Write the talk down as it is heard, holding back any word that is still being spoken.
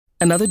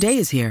Another day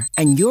is here,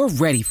 and you're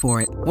ready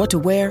for it. What to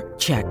wear?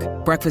 Check.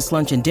 Breakfast,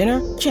 lunch, and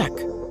dinner? Check.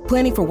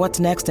 Planning for what's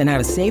next and how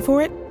to save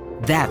for it?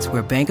 That's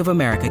where Bank of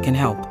America can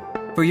help.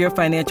 For your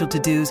financial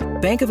to-dos,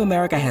 Bank of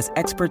America has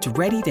experts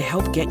ready to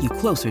help get you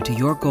closer to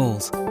your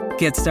goals.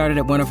 Get started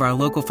at one of our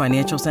local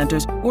financial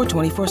centers or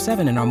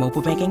 24/7 in our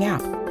mobile banking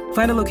app.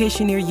 Find a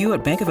location near you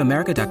at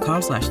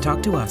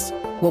bankofamerica.com/talktous.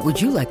 What would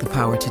you like the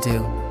power to do?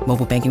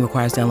 Mobile banking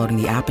requires downloading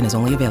the app and is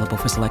only available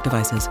for select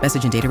devices.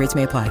 Message and data rates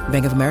may apply.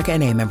 Bank of America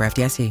N.A., member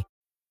FDIC.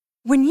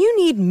 When you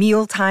need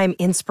mealtime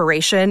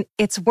inspiration,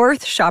 it's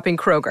worth shopping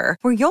Kroger,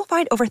 where you'll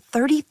find over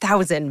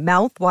 30,000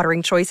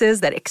 mouth-watering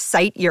choices that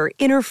excite your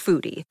inner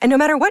foodie. And no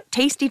matter what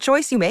tasty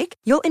choice you make,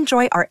 you'll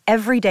enjoy our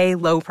everyday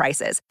low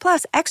prices,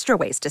 plus extra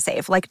ways to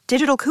save, like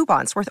digital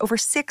coupons worth over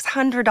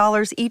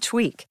 $600 each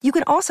week. You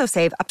can also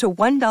save up to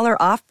 $1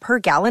 off per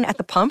gallon at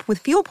the pump with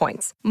fuel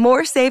points.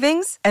 More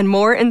savings and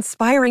more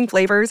inspiring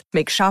flavors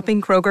make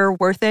shopping Kroger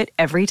worth it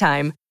every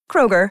time.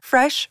 Kroger,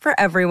 fresh for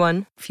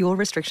everyone. Fuel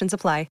restrictions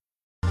apply.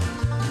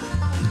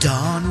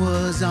 Dawn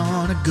was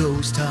on a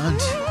ghost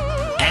hunt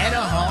at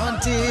a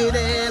haunted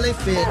LA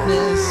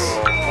Fitness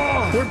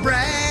where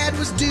Brad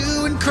was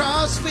doing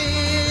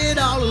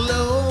CrossFit all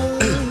alone.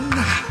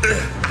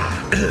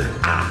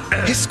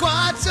 His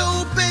squats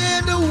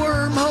opened a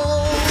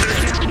wormhole,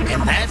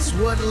 and that's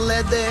what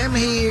led them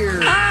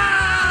here.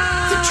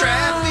 The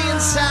trap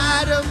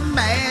inside a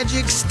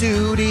magic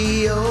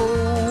studio.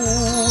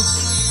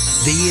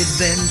 The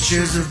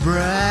Adventures of Bradley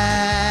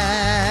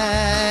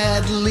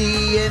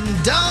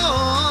and Dawn.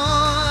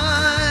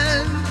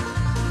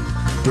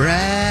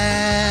 Bradley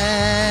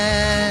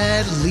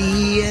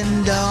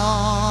and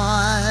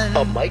Dawn.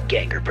 A Mike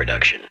Ganger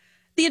production.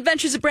 The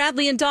Adventures of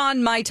Bradley and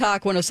Dawn, My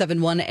Talk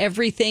 107.1,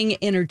 Everything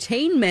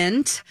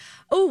Entertainment.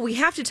 Oh, we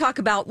have to talk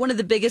about one of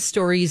the biggest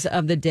stories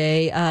of the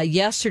day.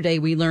 Yesterday,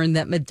 we learned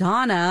that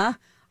Madonna,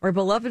 our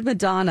beloved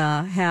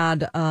Madonna,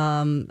 had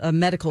a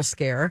medical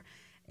scare.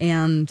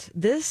 And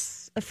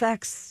this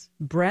affects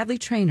Bradley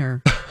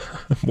Traynor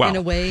Wow. in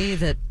a way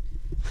that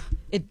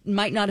it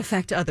might not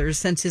affect others,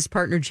 since his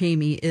partner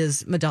Jamie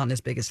is Madonna's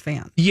biggest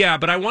fan. Yeah,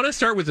 but I want to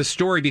start with a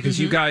story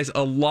because you guys,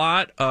 a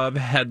lot of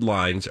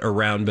headlines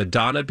around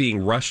Madonna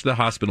being rushed to the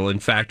hospital. In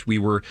fact, we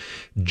were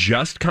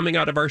just coming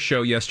out of our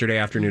show yesterday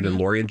afternoon, and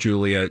Lori and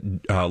Julia,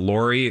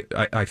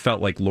 I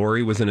felt like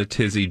Lori was in a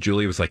tizzy.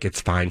 Julia was like,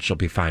 it's fine. She'll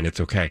be fine. It's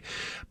okay.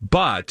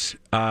 But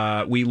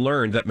we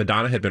learned that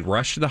Madonna had been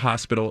rushed to the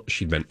hospital.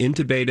 She'd been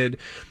intubated.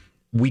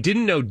 We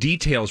didn't know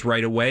details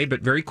right away,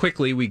 but very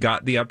quickly we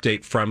got the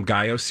update from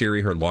Guy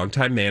Osiri, her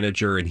longtime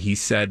manager, and he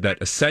said that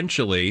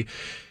essentially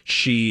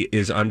she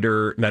is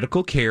under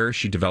medical care.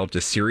 She developed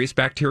a serious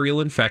bacterial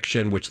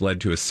infection, which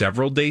led to a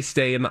several-day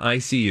stay in the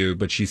ICU,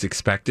 but she's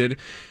expected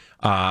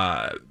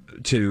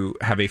to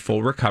have a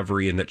full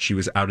recovery, and that she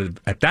was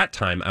at that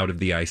time out of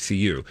the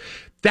ICU.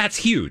 That's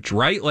huge,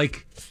 right?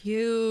 Like,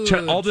 huge.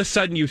 All of a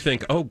sudden you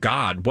think, oh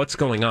God, what's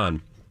going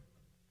on?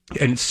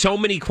 And so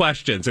many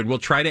questions, and we'll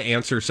try to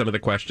answer some of the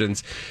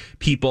questions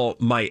people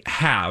might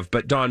have.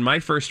 But, Dawn, my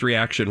first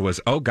reaction was,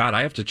 oh, God,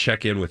 I have to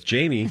check in with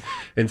Jamie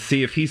and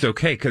see if he's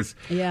okay, because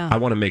I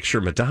want to make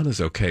sure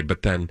Madonna's okay.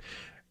 But then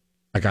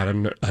I got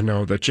to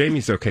know that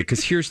Jamie's okay,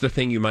 because here's the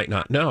thing you might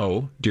not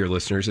know, dear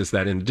listeners, is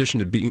that in addition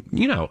to being,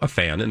 a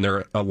fan, and there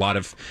are a lot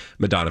of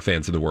Madonna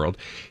fans in the world,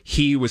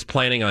 he was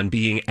planning on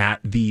being at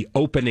the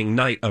opening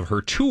night of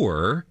her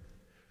tour,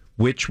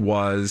 which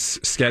was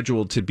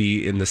scheduled to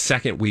be in the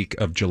second week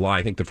of July,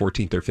 I think the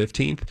 14th or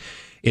 15th,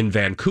 in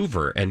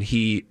Vancouver, and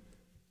he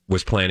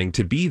was planning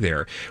to be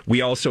there. We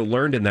also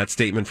learned in that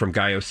statement from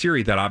Guy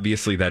Osiri that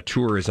obviously that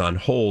tour is on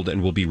hold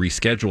and will be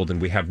rescheduled,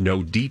 and we have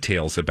no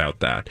details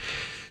about that.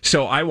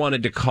 So I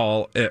wanted to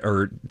call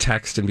or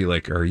text and be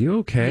like, are you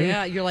okay?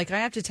 Yeah, you're like, I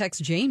have to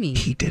text Jamie.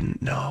 He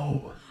didn't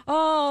know.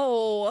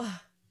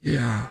 Oh.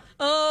 Yeah.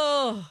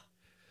 Oh.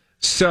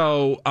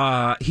 So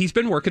he's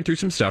been working through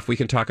some stuff. We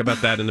can talk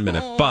about that in a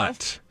minute,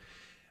 but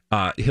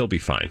he'll be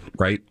fine,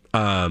 right?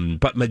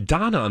 But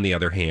Madonna, on the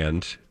other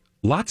hand,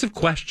 lots of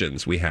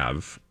questions we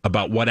have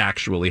about what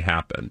actually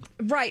happened.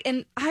 Right.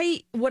 And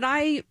what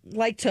I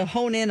like to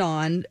hone in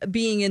on,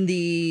 being in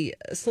the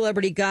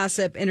celebrity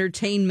gossip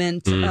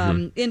entertainment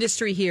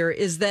industry here,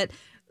 is that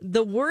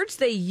the words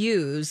they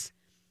use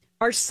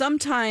are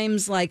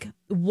sometimes like,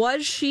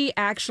 was she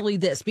actually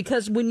this?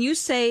 Because when you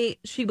say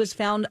she was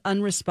found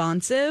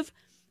unresponsive,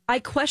 I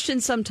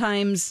question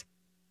sometimes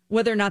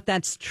whether or not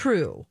that's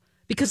true.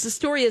 Because the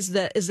story is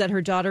that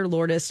her daughter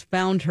Lourdes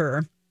found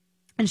her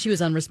and she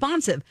was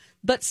unresponsive.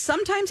 But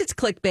sometimes it's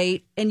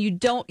clickbait, and you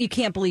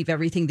can't believe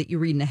everything that you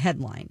read in a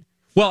headline.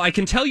 Well, I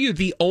can tell you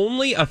the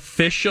only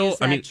official,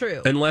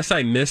 true? Unless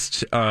I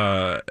missed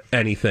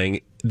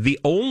anything, the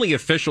only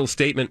official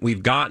statement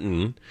we've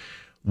gotten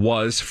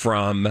was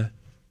from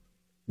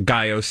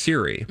Guy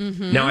Osiri.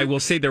 Now, I will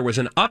say there was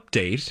an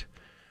update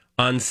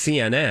on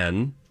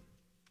CNN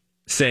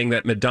saying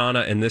that Madonna,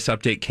 and this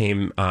update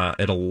came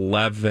at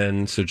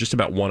 11, so just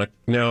about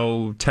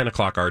 10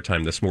 o'clock our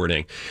time this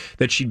morning,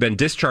 that she'd been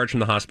discharged from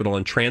the hospital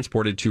and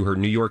transported to her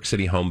New York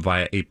City home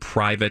via a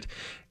private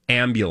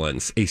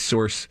ambulance. A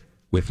source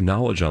with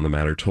knowledge on the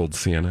matter told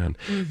CNN.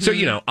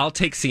 So, I'll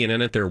take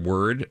CNN at their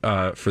word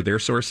for their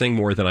sourcing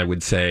more than I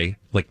would say,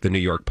 like, the New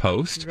York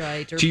Post.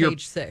 Right, or to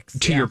Page 6.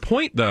 To your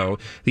point, though,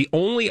 the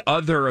only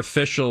other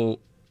official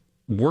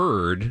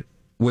word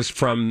was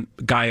from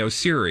Guy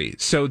Osiri.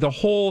 So the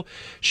whole,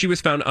 she was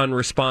found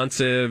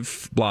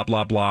unresponsive, blah,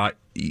 blah, blah,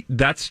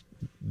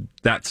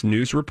 that's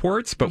news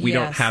reports, but we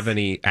don't have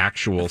any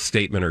actual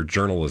statement or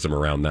journalism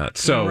around that.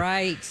 So,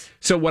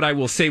 So what I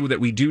will say that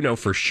we do know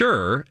for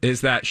sure is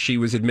that she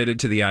was admitted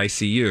to the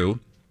ICU,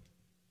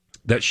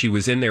 that she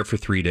was in there for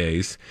 3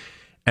 days,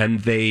 and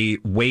they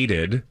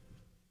waited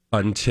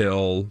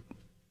until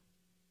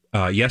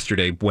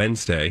yesterday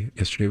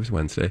was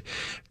Wednesday,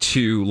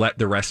 to let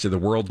the rest of the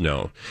world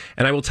know.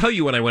 And I will tell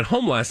you, when I went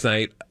home last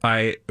night,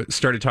 I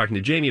started talking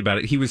to Jamie about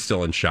it. He was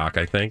still in shock,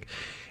 I think.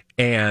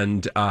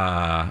 And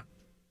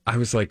I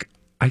was like,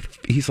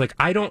 he's like,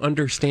 I don't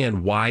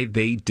understand why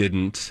they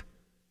didn't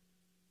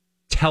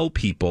tell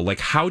people. Like,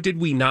 how did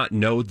we not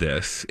know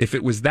this? If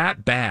it was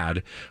that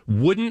bad,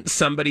 wouldn't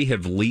somebody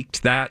have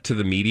leaked that to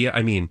the media?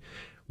 I mean,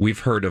 we've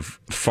heard of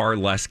far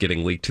less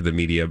getting leaked to the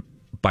media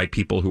by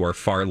people who are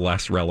far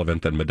less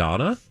relevant than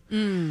Madonna.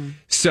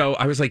 So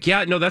I was like,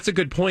 yeah, no, that's a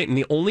good point. And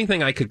the only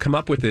thing I could come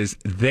up with is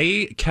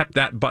they kept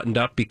that buttoned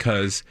up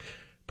because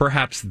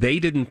perhaps they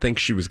didn't think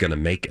she was going to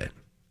make it.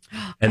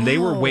 And they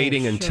were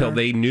waiting until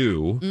they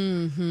knew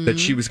that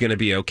she was going to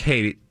be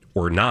okay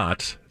or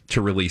not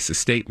to release a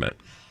statement.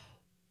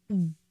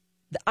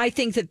 I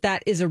think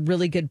that is a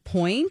really good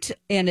point,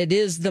 and it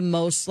is the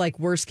most like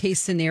worst case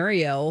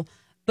scenario.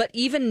 But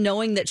even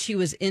knowing that she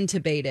was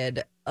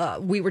intubated,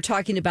 we were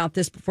talking about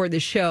this before the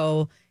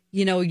show.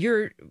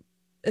 You're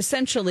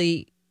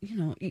essentially,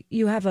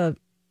 you have a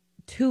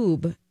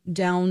tube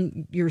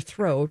down your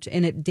throat,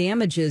 and it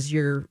damages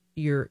your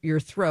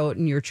throat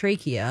and your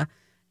trachea.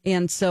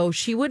 And so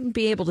she wouldn't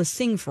be able to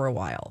sing for a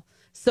while.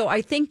 So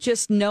I think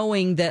just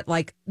knowing that,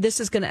 like, this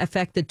is going to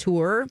affect the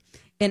tour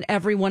and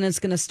everyone is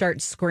going to start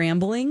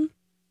scrambling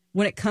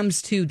when it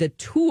comes to the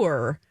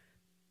tour,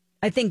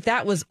 I think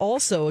that was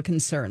also a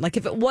concern. Like,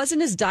 if it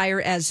wasn't as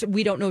dire as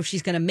we don't know if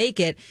she's going to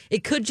make it,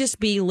 it could just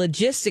be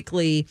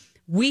logistically,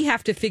 we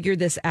have to figure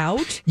this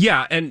out.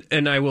 Yeah,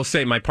 and I will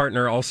say, my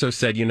partner also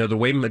said, the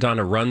way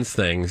Madonna runs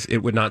things, it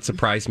would not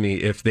surprise me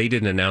if they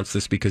didn't announce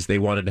this because they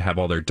wanted to have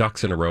all their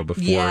ducks in a row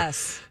before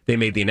they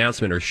made the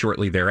announcement, or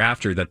shortly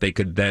thereafter, that they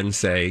could then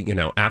say,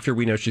 after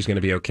we know she's going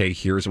to be okay,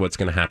 here's what's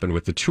going to happen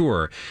with the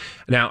tour.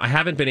 Now, I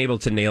haven't been able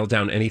to nail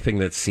down anything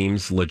that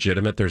seems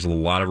legitimate. There's a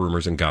lot of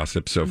rumors and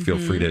gossip, so feel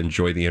free to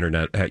enjoy the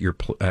internet at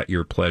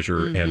your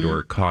pleasure and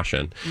or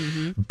caution.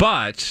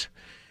 But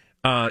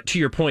to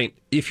your point,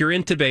 if you're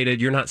intubated,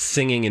 you're not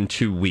singing in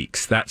 2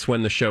 weeks. That's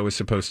when the show is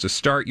supposed to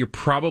start. You're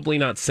probably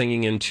not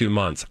singing in 2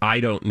 months. I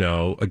don't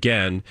know.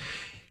 Again,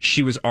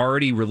 she was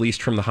already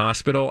released from the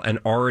hospital and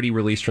already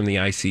released from the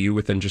ICU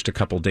within just a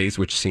couple days,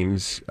 which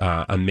seems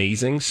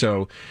amazing.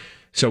 So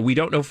we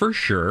don't know for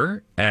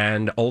sure,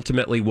 and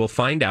ultimately we'll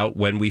find out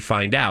when we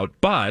find out.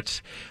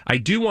 But I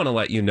do want to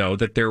let you know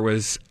that there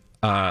was,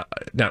 now,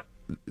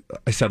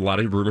 I said a lot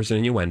of rumors and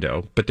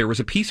innuendo, but there was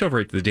a piece over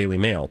at the Daily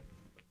Mail,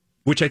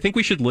 which I think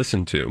we should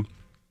listen to.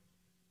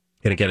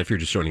 And again, if you're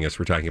just joining us,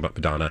 we're talking about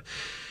Madonna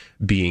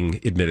being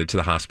admitted to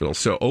the hospital.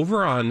 So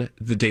over on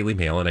the Daily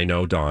Mail, and I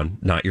know, Dawn,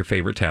 not your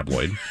favorite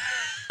tabloid.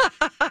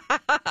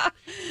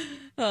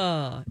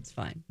 Oh, it's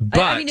fine.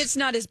 But, I mean, it's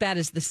not as bad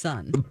as The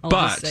Sun. I'll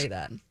just say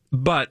that.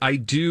 But I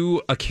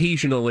do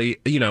occasionally,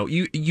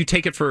 you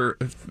take it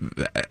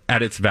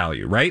at its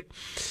value, right?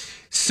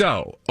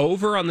 So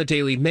over on the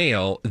Daily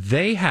Mail,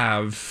 they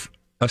have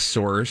a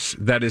source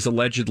that is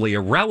allegedly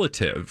a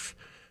relative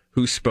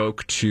who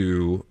spoke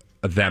to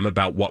them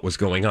about what was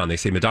going on. They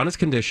say Madonna's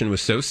condition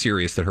was so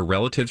serious that her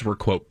relatives were,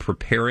 quote,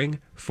 preparing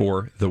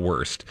for the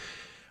worst.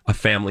 A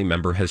family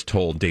member has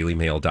told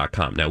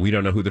dailymail.com. Now, we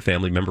don't know who the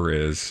family member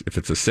is, if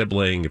it's a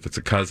sibling, if it's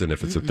a cousin,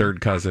 if it's a third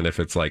cousin, if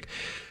it's like,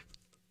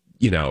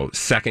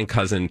 second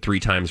cousin 3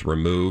 times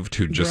removed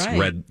who just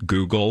read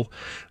Google.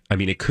 I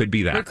mean, it could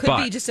be that. Or it could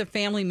be just a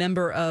family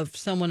member of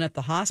someone at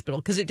the hospital,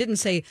 because it didn't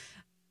say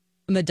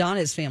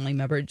Madonna's family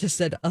member. It just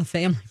said a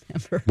family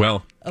member.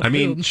 Well, I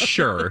mean,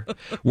 sure.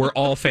 We're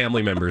all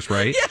family members,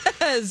 right?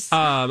 Yes.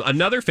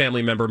 Another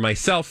family member,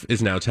 myself,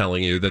 is now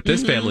telling you that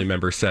this family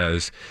member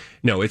says,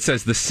 no, it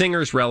says the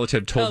singer's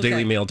relative told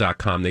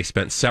dailymail.com they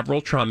spent several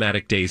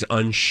traumatic days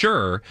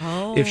unsure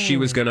if she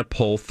was going to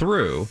pull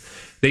through.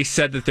 They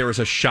said that there was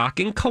a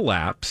shocking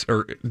collapse,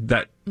 or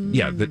that,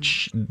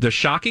 the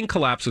shocking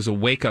collapse was a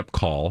wake-up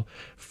call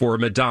for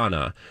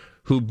Madonna,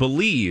 who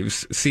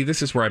believes, see,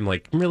 this is where I'm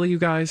like, really, you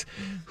guys?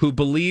 Who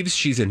believes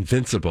she's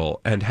invincible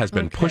and has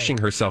been pushing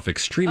herself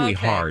extremely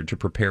hard to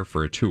prepare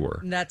for a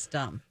tour. That's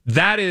dumb.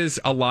 That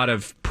is a lot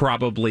of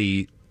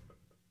probably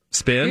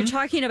spin. You're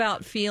talking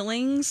about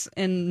feelings,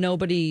 and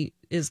nobody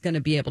is going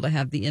to be able to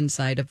have the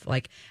insight of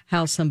like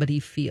how somebody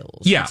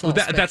feels. Yeah,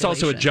 that's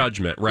also a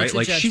judgment, right?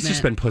 Like, she's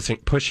just been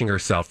pushing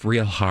herself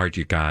real hard,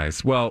 you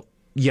guys. Well,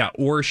 yeah,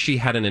 or she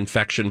had an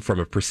infection from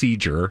a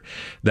procedure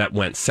that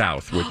went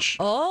south, which...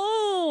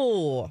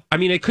 I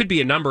mean, it could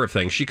be a number of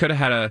things. She could have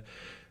had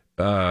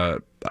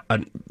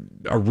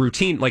a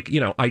routine, like,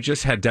 I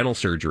just had dental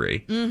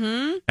surgery,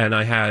 and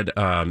I had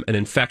an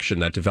infection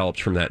that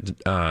developed from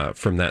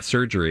that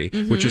surgery,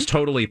 which is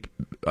totally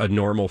a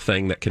normal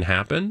thing that can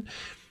happen,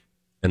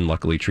 and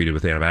luckily treated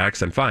with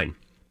antibiotics. I'm fine.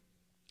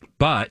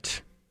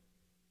 But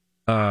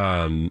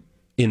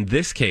in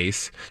this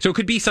case, so it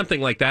could be something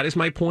like that is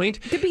my point.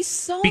 It could be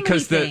so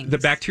because many things. the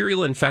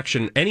bacterial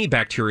infection, any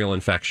bacterial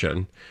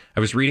infection, I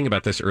was reading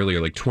about this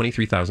earlier, like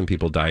 23,000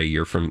 people die a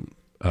year from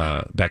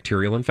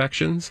bacterial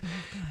infections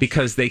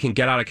because they can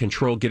get out of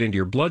control, get into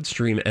your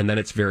bloodstream, and then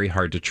it's very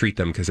hard to treat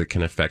them because it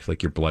can affect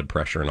like your blood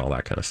pressure and all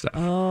that kind of stuff.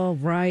 Oh,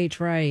 right.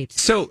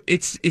 So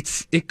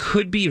it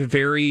could be a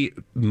very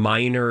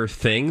minor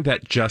thing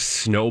that just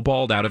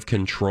snowballed out of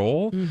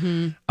control.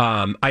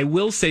 I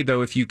will say,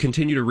 though, if you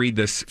continue to read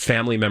this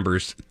family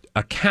member's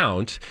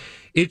account,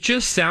 it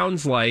just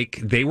sounds like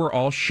they were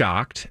all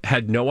shocked,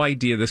 had no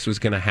idea this was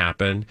going to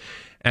happen,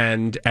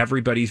 and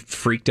everybody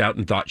freaked out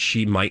and thought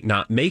she might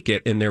not make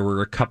it. And there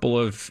were a couple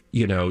of,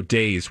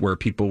 days where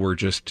people were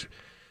just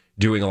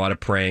doing a lot of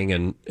praying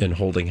and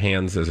holding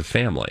hands as a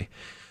family.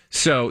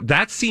 So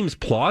that seems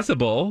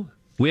plausible.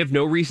 We have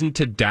no reason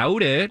to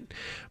doubt it.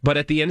 But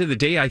at the end of the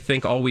day, I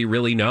think all we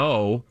really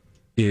know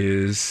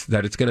is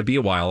that it's going to be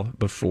a while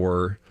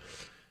before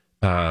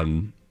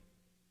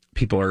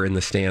people are in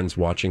the stands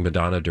watching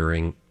Madonna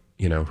during,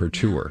 her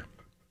tour.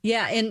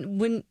 Yeah, and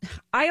when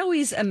I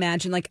always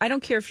imagine, like, I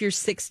don't care if you're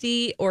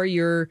 60 or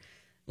you're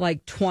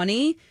like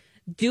 20,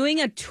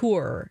 doing a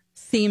tour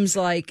seems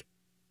like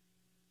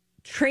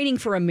training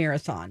for a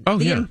marathon.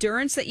 The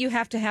endurance that you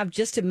have to have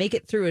just to make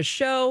it through a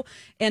show,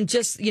 and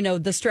just,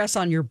 the stress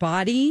on your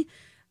body.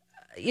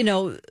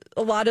 A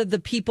lot of the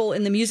people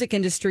in the music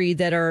industry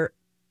that are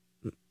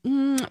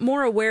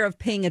more aware of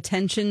paying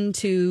attention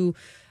to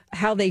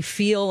how they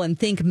feel and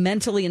think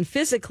mentally and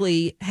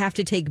physically have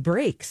to take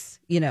breaks,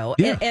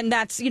 and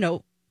that's,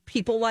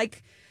 people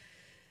like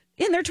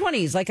in their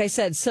 20s, like I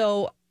said.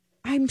 So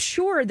I'm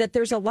sure that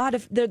there's a lot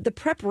of the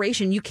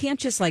preparation. You can't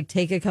just like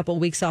take a couple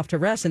weeks off to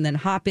rest and then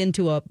hop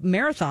into a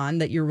marathon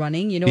that you're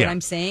running. You know what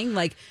I'm saying?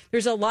 Like,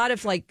 there's a lot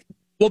of like,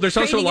 well, there's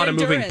also a lot of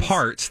endurance. moving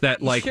parts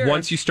that, like,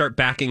 once you start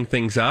backing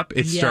things up,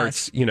 it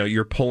starts,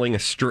 you're pulling a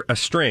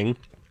string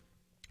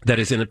that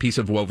is in a piece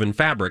of woven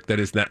fabric that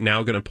is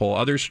now going to pull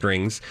other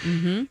strings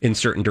in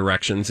certain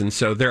directions. And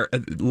so they're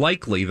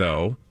likely,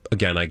 though,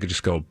 again, I could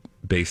just go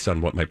based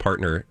on what my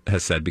partner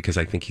has said, because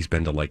I think he's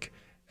been to like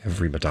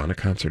every Madonna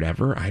concert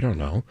ever. I don't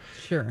know.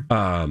 Sure.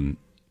 That,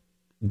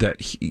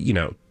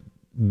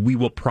 we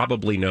will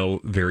probably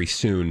know very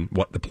soon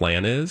what the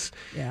plan is.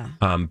 Yeah.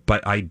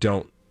 But I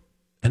don't.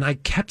 And I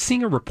kept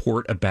seeing a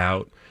report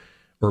about,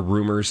 or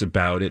rumors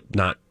about it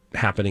not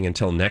happening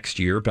until next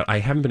year, but I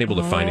haven't been able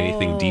to find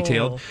anything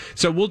detailed.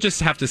 So we'll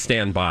just have to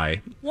stand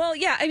by. Well,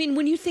 yeah. I mean,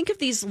 when you think of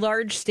these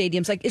large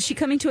stadiums, like, is she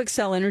coming to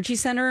Xcel Energy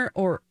Center,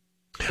 or?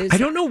 I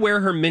don't know where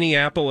her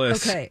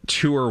Minneapolis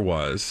tour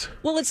was.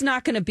 Well, it's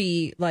not going to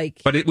be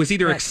like... But it was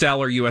either Xcel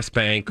or US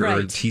Bank or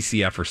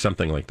TCF or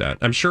something like that.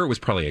 I'm sure it was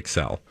probably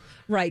Xcel.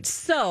 Right.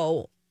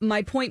 So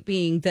my point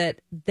being that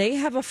they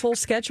have a full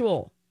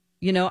schedule.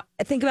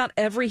 Think about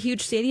every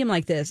huge stadium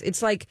like this.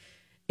 It's like,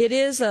 it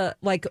is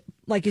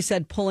like you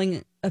said,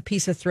 pulling a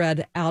piece of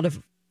thread out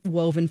of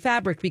woven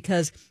fabric,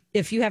 because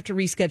if you have to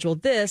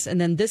reschedule this and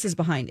then this is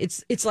behind,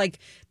 it's like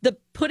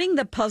putting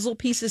the puzzle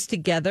pieces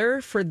together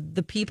for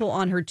the people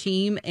on her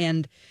team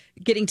and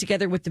getting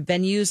together with the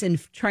venues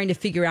and trying to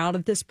figure out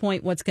at this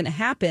point what's going to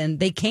happen.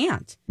 They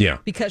can't,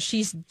 because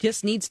she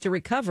just needs to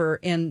recover,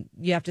 and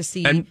you have to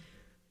see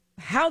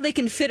how they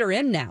can fit her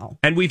in now.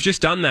 And we've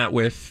just done that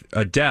with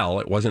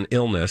Adele. It wasn't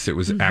illness. It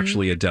was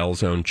actually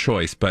Adele's own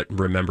choice. But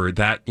remember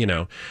that,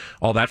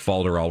 all that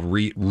falderall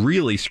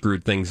really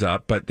screwed things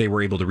up, but they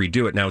were able to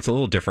redo it. Now it's a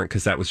little different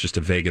because that was just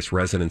a Vegas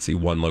residency,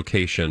 one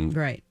location.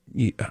 Right.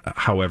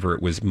 However,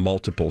 it was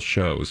multiple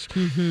shows.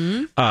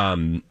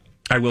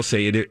 I will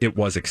say it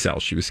was Xcel.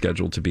 She was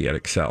scheduled to be at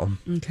Xcel.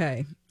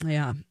 Okay.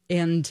 Yeah.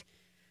 And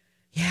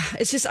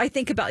it's just, I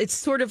think about, it's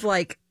sort of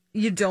like,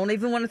 you don't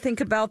even want to think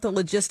about the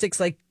logistics,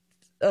 like,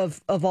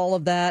 of all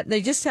of that. They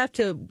just have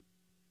to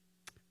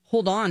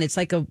hold on. It's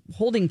like a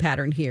holding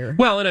pattern here.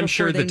 Well, and I'm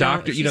sure the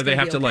doctor, they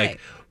have to like,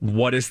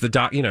 what is the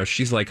doc?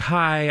 She's like,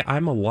 hi,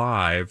 I'm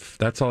alive.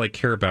 That's all I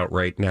care about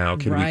right now.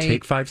 Can we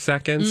take 5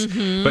 seconds?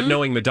 But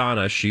knowing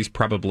Madonna, she's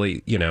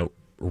probably,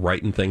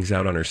 writing things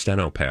out on her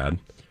steno pad.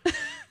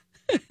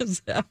 Is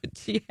that what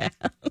she has?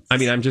 I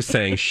mean, I'm just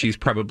saying she's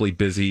probably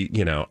busy.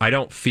 I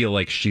don't feel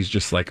like she's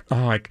just like,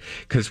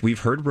 because we've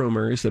heard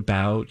rumors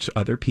about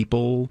other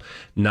people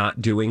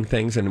not doing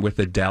things. And with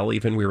Adele,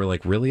 even, we were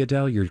like, really,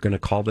 Adele, you're going to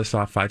call this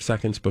off 5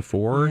 seconds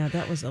before? Yeah,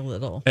 that was a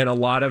little. And a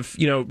lot of,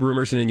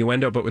 rumors and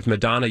innuendo. But with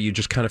Madonna, you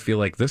just kind of feel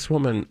like this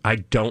woman, I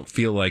don't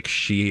feel like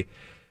she,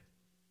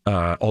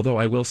 although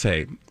I will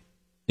say,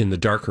 in the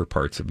darker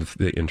parts of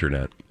the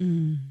internet,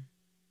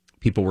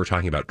 people were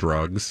talking about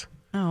drugs.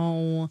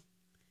 Oh.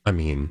 I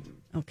mean,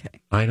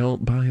 Okay. I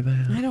don't buy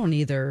that. I don't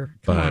either.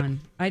 Come on.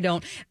 I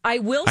don't. I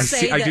will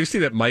say I do see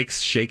that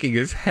Mike's shaking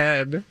his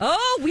head.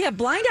 Oh, we have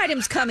blind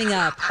items coming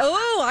up.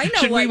 Oh, I know.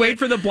 Should we wait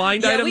for the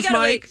blind items,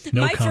 Mike? Wait.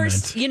 No my comment.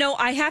 first,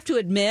 I have to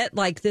admit,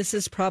 like, this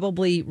is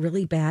probably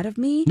really bad of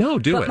me. No,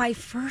 do but it. But my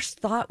first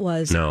thought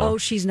was, No.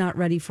 she's not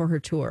ready for her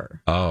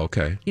tour. Oh,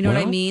 okay. You know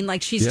what I mean?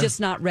 Like, she's just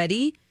not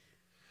ready.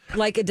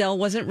 Like Adele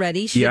wasn't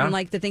ready. She didn't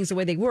like the things the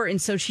way they were. And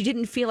so she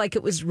didn't feel like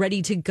it was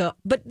ready to go.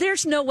 But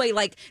there's no way,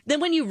 like, then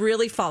when you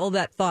really follow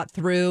that thought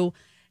through,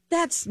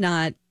 that's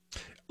not.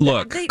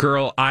 Look,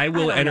 girl, I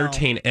will don't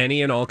entertain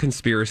any and all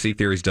conspiracy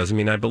theories. Doesn't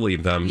mean I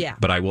believe them. Yeah.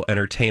 But I will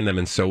entertain them,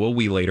 and so will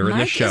we later in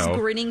the show. Mike is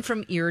grinning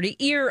from ear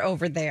to ear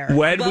over there.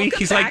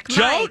 He's like,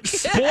 don't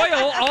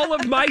spoil all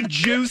of my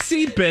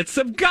juicy bits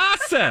of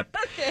gossip.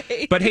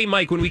 Okay. But hey,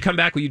 Mike, when we come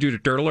back, will you do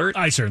Dirt Alert?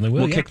 I certainly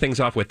will. We'll kick things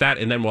off with that,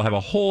 and then we'll have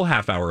a whole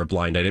half hour of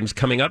blind items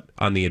coming up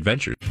on The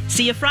Adventures.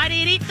 See you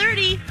Friday at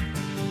 8:30.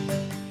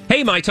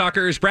 Hey, my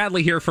talkers,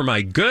 Bradley here for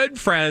my good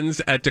friends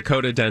at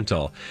Dakota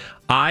Dental.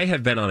 I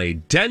have been on a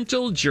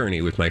dental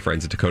journey with my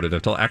friends at Dakota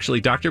Dental.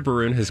 Actually, Dr.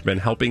 Baroon has been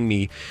helping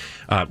me.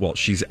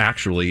 She's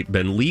actually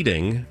been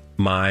leading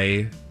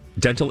my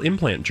dental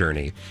implant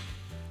journey.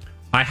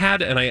 I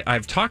had, and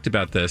I've talked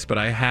about this, but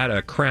I had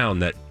a crown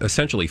that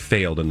essentially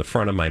failed in the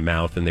front of my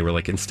mouth. And they were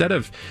like, instead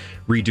of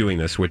redoing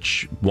this,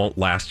 which won't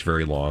last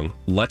very long,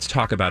 let's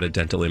talk about a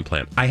dental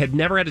implant. I had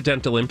never had a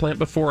dental implant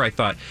before. I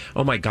thought,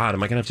 oh my God,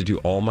 am I going to have to do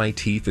all my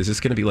teeth? Is this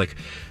going to be like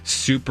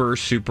super,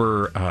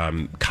 super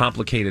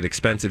complicated,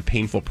 expensive,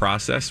 painful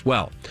process?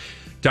 Well,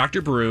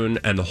 Dr. Baroon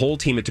and the whole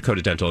team at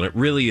Dakota Dental, and it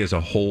really is a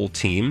whole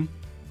team,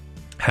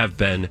 have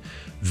been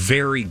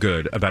very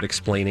good about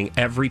explaining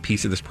every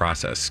piece of this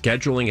process,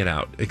 scheduling it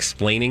out,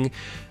 explaining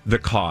the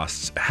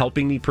costs,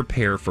 helping me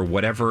prepare for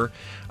whatever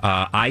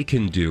I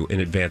can do in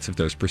advance of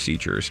those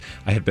procedures.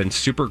 I have been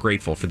super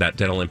grateful for that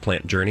dental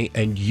implant journey,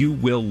 and you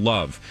will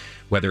love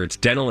whether it's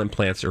dental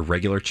implants or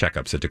regular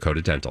checkups at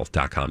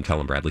dakotadental.com. Tell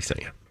them Bradley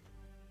sent you.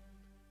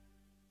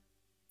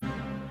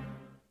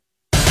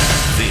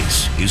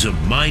 This is a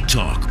My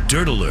Talk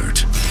Dirt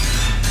Alert.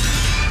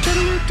 For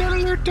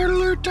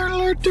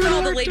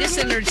all the latest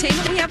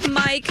entertainment, we have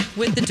Mike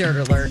with the Dirt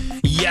Alert.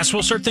 Yes,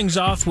 we'll start things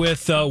off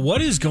with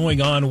what is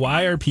going on?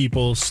 Why are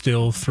people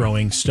still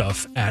throwing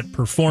stuff at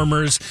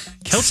performers?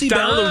 Kelsey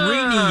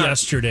Ballerini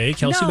yesterday,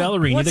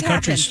 Ballerini, the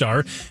country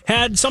star,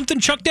 had something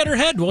chucked at her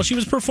head while she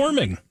was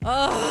performing.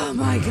 Oh,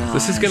 my God.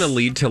 This is going to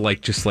lead to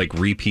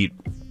repeat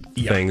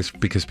things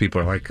because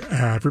people are like,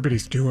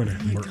 everybody's doing it.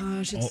 Oh my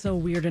gosh, it's so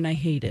weird and I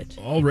hate it.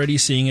 Already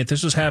seeing it.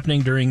 This was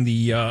happening during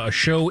the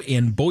show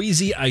in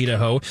Boise,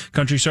 Idaho.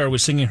 Country star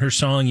was singing her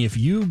song, If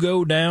You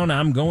Go Down,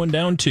 I'm Going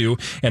Down Too,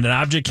 and an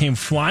object came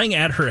flying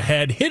at her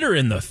head, hit her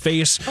in the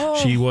face. Oh.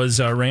 She was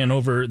ran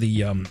over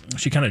the,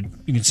 she kind of,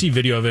 you can see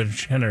video of it,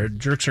 she kind of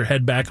jerks her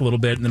head back a little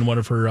bit, and then one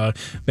of her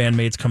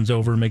bandmates comes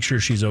over and makes sure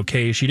she's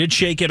okay. She did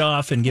shake it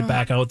off and get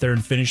back out there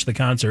and finish the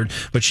concert,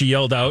 but she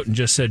yelled out and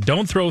just said,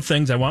 don't throw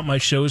things. I want my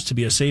shows to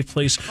be a safe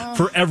place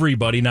for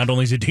everybody. Not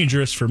only is it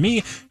dangerous for me,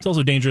 it's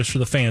also dangerous for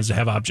the fans to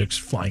have objects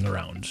flying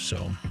around.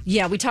 So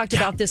yeah, we talked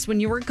about this when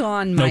you were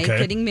gone, Mike,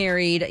 getting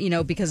married,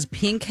 because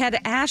Pink had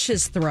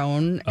ashes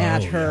thrown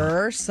at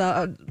her. Yeah.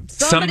 So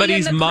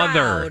somebody's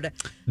mother. Crowd.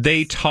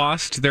 They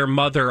tossed their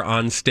mother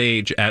on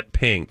stage at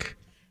Pink.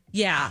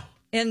 Yeah.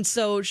 And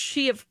so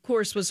she, of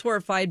course, was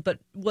horrified, but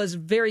was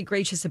very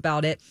gracious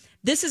about it.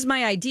 This is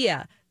my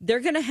idea. They're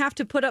going to have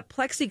to put up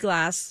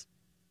plexiglass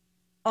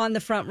on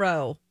the front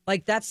row.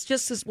 Like, that's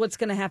just what's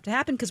going to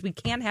happen because we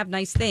can't have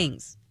nice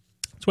things.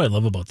 That's what I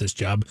love about this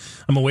job.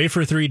 I'm away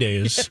for 3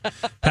 days.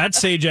 Pat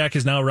Sajak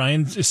is now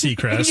Ryan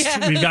Seacrest.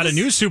 Yes. We've got a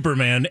new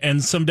Superman,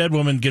 and some dead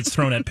woman gets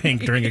thrown at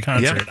Pink during a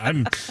concert.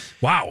 Yeah.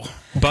 Wow. Okay,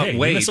 but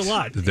wait, miss a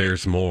lot.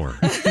 There's more.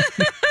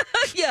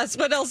 Yes,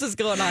 what else is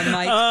going on,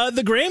 Mike?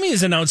 The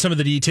Grammys announced some of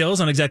the details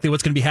on exactly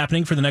what's going to be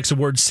happening for the next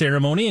awards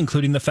ceremony,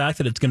 including the fact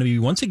that it's going to be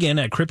once again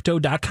at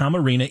Crypto.com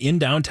Arena in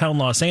downtown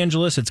Los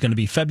Angeles. It's going to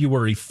be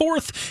February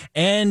 4th,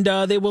 and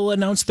they will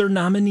announce their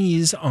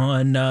nominees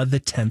on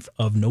the 10th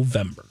of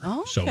November.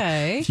 Okay. So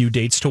a few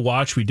dates to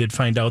watch. We did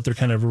find out they're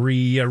kind of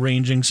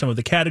rearranging some of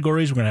the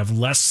categories. We're going to have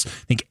less,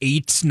 I think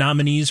 8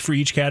 nominees for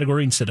each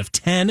category instead of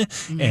 10,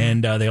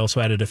 and they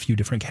also added a few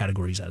different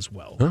categories as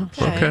well.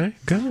 Okay,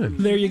 good.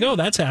 There you go.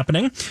 That's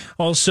happening.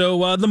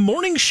 Also, The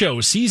Morning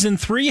Show Season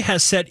 3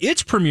 has set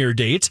its premiere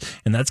date,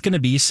 and that's going to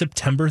be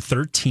September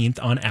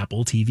 13th on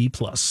Apple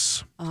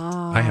TV+.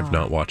 I have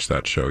not watched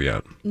that show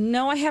yet.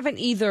 No, I haven't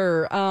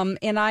either.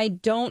 And I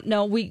don't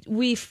know.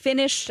 We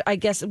finished, I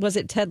guess, was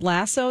it Ted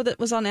Lasso that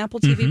was on Apple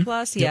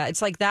TV+? Yeah,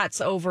 it's like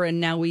that's over, and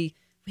now we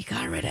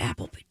got rid of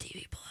Apple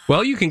TV+.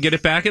 Well, you can get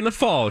it back in the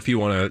fall if you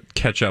want to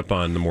catch up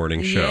on The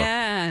Morning Show.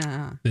 Yeah.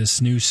 Yeah.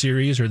 This new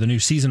series, or the new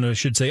season, I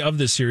should say, of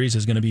this series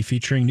is going to be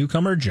featuring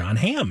newcomer John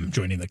Hamm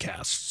joining the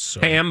cast.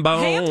 So,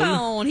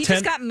 Hambone. He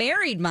just got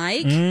married,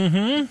 Mike.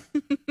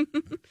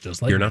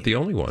 just like You're not the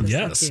only one.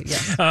 Yes. Like you,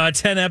 yes.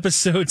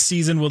 10-episode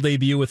season will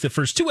debut with the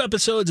first 2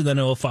 episodes, and then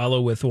it will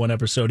follow with 1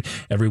 episode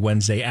every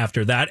Wednesday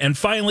after that. And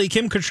finally,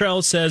 Kim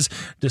Cattrall says,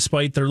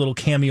 despite their little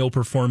cameo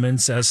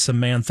performance as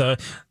Samantha,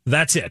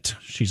 that's it.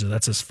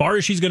 That's as far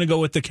as she's going to go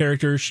with the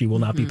character. She will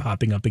not be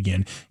popping up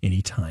again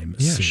anytime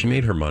soon. She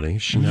made her money.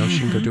 Now she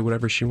can go do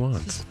whatever she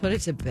wants. Just put it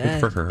to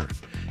bed. Good for her.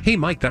 Hey,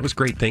 Mike, that was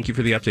great. Thank you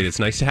for the update. It's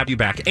nice to have you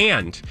back.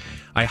 And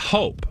I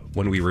hope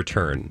when we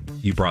return,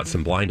 you brought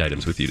some blind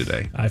items with you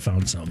today. I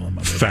found some on my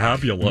way back.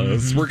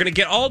 Fabulous. We're going to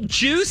get all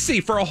juicy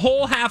for a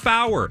whole half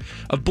hour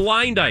of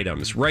blind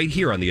items right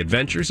here on the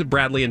Adventures of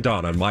Bradley and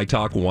Dawn on My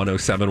Talk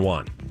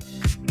 1071.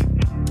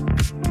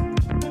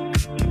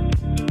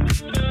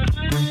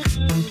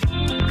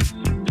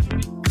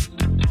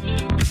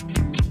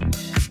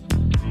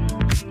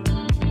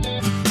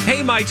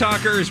 Hey, My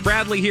Talkers.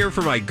 Bradley here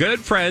for my good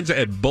friends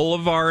at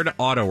Boulevard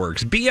Auto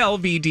Works.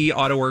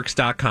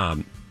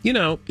 BLVDAutoworks.com. You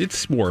know,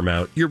 it's warm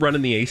out. You're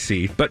running the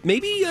AC, but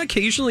maybe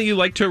occasionally you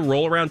like to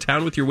roll around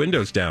town with your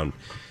windows down.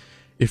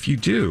 If you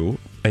do,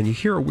 and you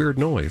hear a weird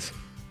noise,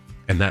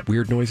 and that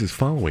weird noise is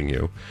following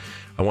you,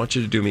 I want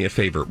you to do me a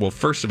favor. Well,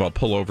 first of all,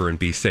 pull over and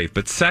be safe.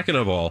 But second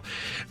of all,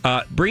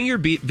 bring your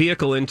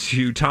vehicle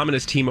into Tom and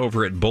his team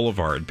over at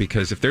Boulevard,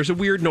 because if there's a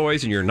weird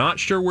noise and you're not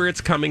sure where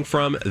it's coming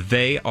from,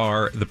 they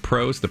are the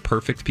pros, the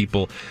perfect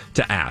people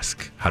to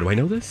ask. How do I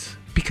know this?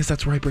 Because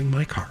that's where I bring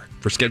my car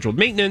for scheduled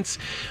maintenance.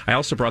 I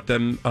also brought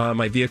them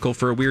my vehicle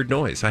for a weird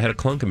noise. I had a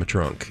clunk in my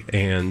trunk,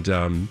 and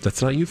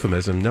that's not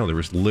euphemism. No, there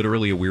was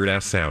literally a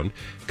weird-ass sound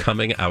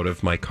coming out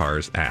of my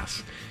car's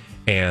ass,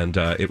 and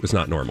it was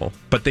not normal.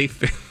 But they...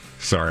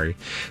 Sorry.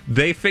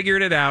 They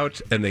figured it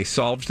out, and they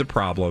solved the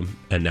problem,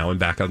 and now I'm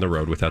back on the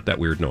road without that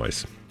weird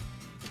noise.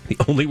 The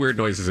only weird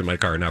noises in my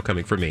car are now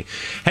coming from me.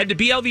 Head to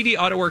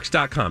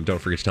BLVDAutoworks.com. Don't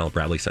forget to tell them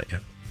Bradley sent you.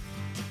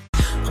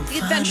 The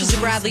Adventures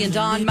of Bradley and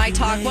Dawn, My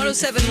Talk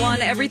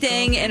 1071,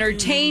 everything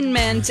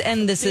entertainment.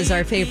 And this is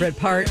our favorite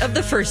part of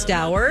the first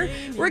hour.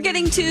 We're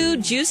getting to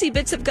juicy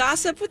bits of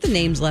gossip with the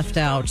names left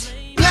out.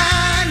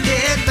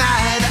 Blinded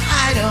by the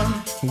item.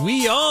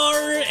 We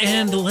are,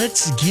 and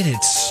let's get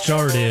it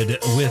started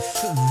with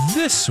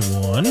this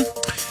one.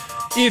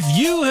 If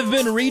you have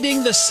been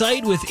reading the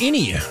site with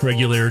any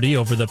regularity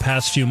over the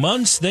past few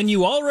months, then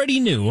you already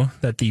knew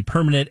that the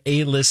permanent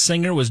A-list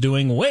singer was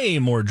doing way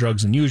more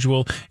drugs than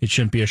usual. It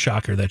shouldn't be a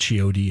shocker that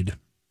she OD'd.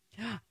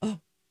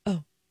 Oh,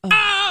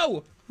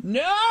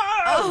 no!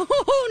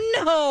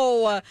 Oh,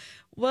 no.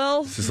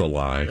 Well, This is a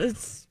lie.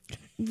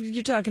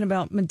 You're talking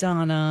about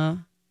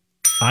Madonna.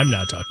 I'm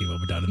not talking about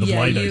Madonna, the Yeah,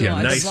 blind you item. are. Yeah,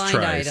 the nice blind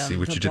try. item, See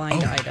what the you did.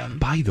 blind item.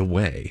 By the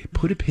way,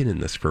 put a pin in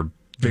this for a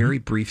very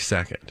brief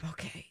second.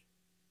 Okay.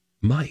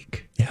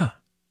 Mike, Yeah.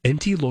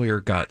 NT Lawyer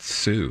got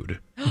sued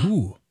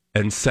Ooh.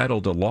 and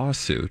settled a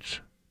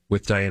lawsuit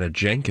with Diana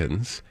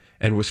Jenkins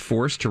and was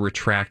forced to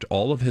retract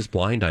all of his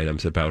blind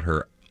items about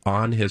her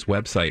on his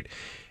website.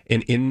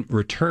 And in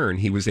return,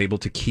 he was able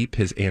to keep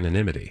his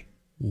anonymity.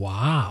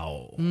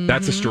 Wow.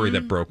 That's a story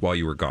that broke while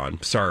you were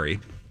gone. Sorry.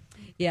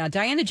 Yeah,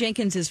 Diana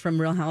Jenkins is from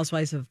Real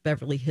Housewives of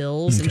Beverly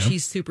Hills, and Okay.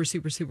 she's super,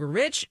 super, super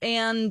rich.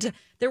 And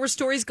there were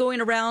stories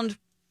going around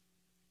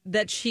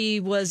that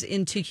she was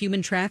into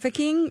human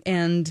trafficking,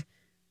 and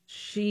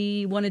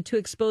she wanted to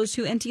expose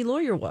who NT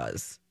Lawyer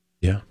was.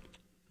 Yeah.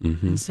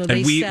 Mm-hmm. And so they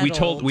And we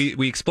settled.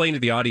 explained to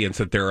the audience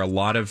that there are a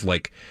lot of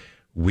like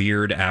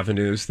weird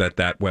avenues that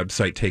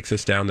website takes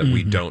us down that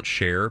we don't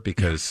share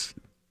because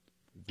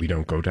we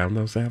don't go down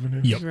those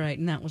avenues. Yep. Right,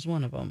 and that was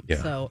one of them.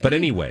 Yeah. So, But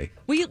anyway,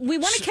 we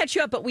want to catch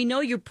you up, but we know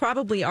you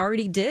probably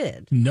already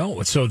did.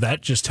 No, so that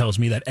just tells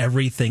me that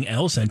everything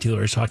else NT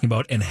Lawyer is talking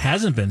about and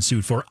hasn't been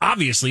sued for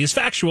obviously is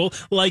factual,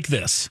 like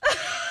this.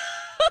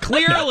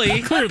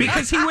 clearly,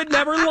 because he would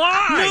never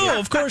lie. No,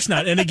 of course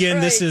not. And again,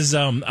 this Right. is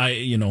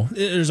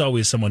there's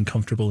always some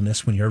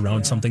uncomfortableness when you're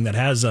around something that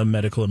has a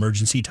medical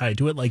emergency tied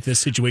to it, like this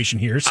situation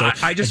here. So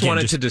I just again,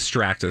 wanted to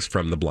distract us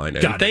from the blind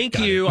item. Got it, Thank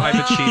got you. it.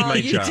 I've achieved my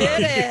You job.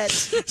 did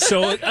it.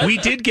 So We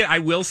did get, I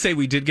will say,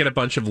 we did get a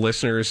bunch of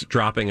listeners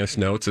dropping us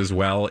notes as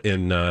well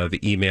in the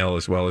email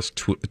as well as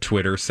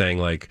Twitter saying,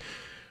 like,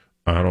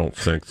 I don't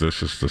think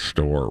this is the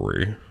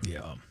story.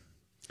 yeah.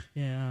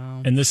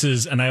 Yeah. And this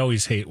is, and I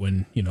always hate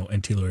when,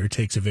 NT Lawyer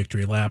takes a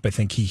victory lap. I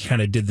think he kind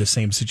of did the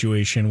same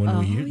situation when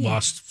we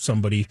lost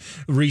somebody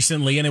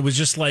recently. And it was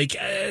just like,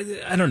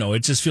 I don't know,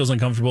 it just feels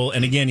uncomfortable.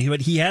 And again,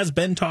 he has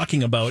been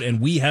talking about,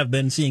 and we have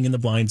been seeing in the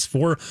blinds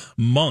for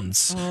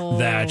months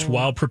that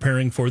while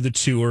preparing for the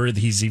tour,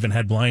 he's even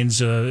had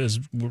blinds as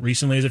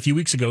recently as a few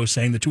weeks ago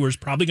saying the tour is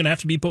probably going to have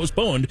to be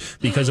postponed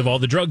because of all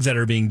the drugs that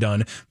are being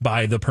done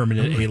by the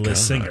permanent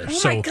A-list singer.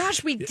 Oh my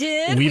gosh, we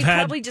did. we've We had-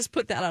 probably just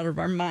put that out of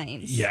our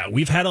minds. Yeah,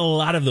 we've had a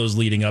lot of those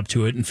leading up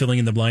to it, and filling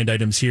in the blind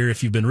items here.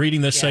 If you've been reading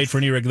this site for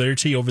any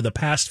regularity over the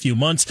past few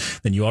months,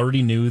 then you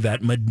already knew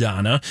that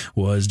Madonna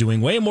was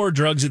doing way more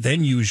drugs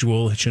than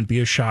usual. It shouldn't be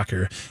a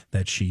shocker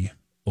that she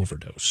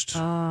overdosed.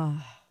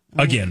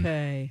 Again,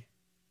 Okay.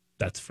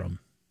 that's from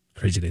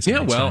Crazy Days.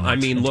 Yeah, well, I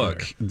mean,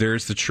 look,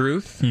 there's the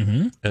truth,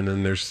 and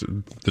then there's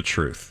the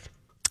truth.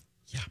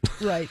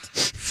 Right.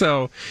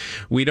 So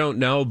we don't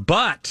know,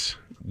 but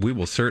we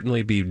will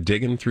certainly be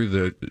digging through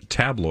the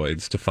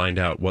tabloids to find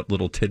out what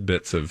little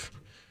tidbits of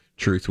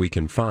truth we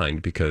can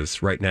find,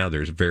 because right now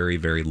there's very,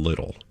 very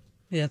little.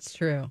 That's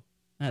true.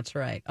 That's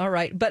right. All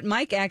right. But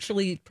Mike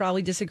actually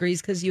probably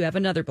disagrees because you have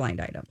another blind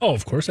item. Oh,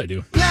 of course I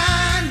do.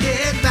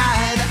 Blinded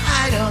by the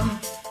item.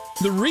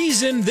 The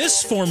reason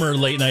this former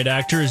late night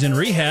actor is in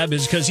rehab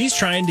is because he's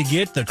trying to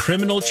get the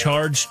criminal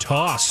charge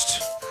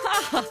tossed.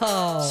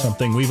 Oh.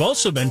 Something we've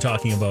also been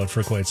talking about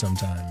for quite some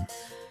time.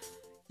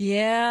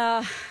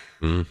 Yeah.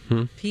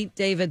 Pete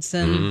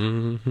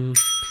Davidson.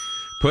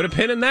 Put a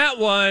pin in that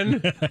one,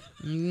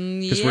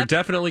 because we're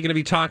definitely going to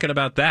be talking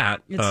about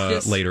that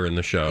later in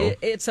the show.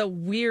 It's a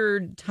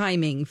weird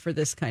timing for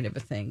this kind of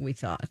a thing, we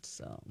thought.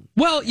 So,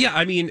 well, yeah,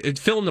 I mean,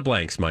 fill in the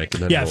blanks, Mike.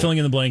 And then filling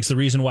in the blanks. The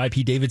reason why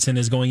Pete Davidson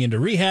is going into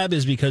rehab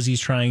is because he's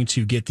trying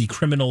to get the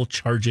criminal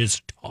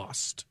charges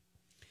tossed.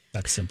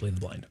 That's simply the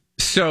blind.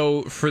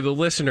 So, for the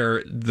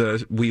listener,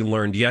 we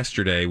learned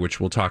yesterday, which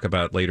we'll talk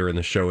about later in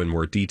the show in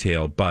more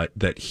detail, but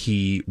that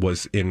he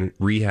was in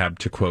rehab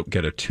to, quote,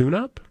 get a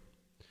tune-up.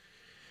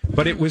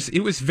 But it was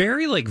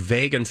very like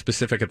vague and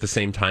specific at the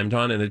same time,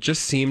 Don, and it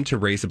just seemed to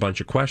raise a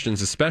bunch of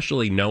questions,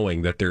 especially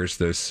knowing that there's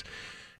this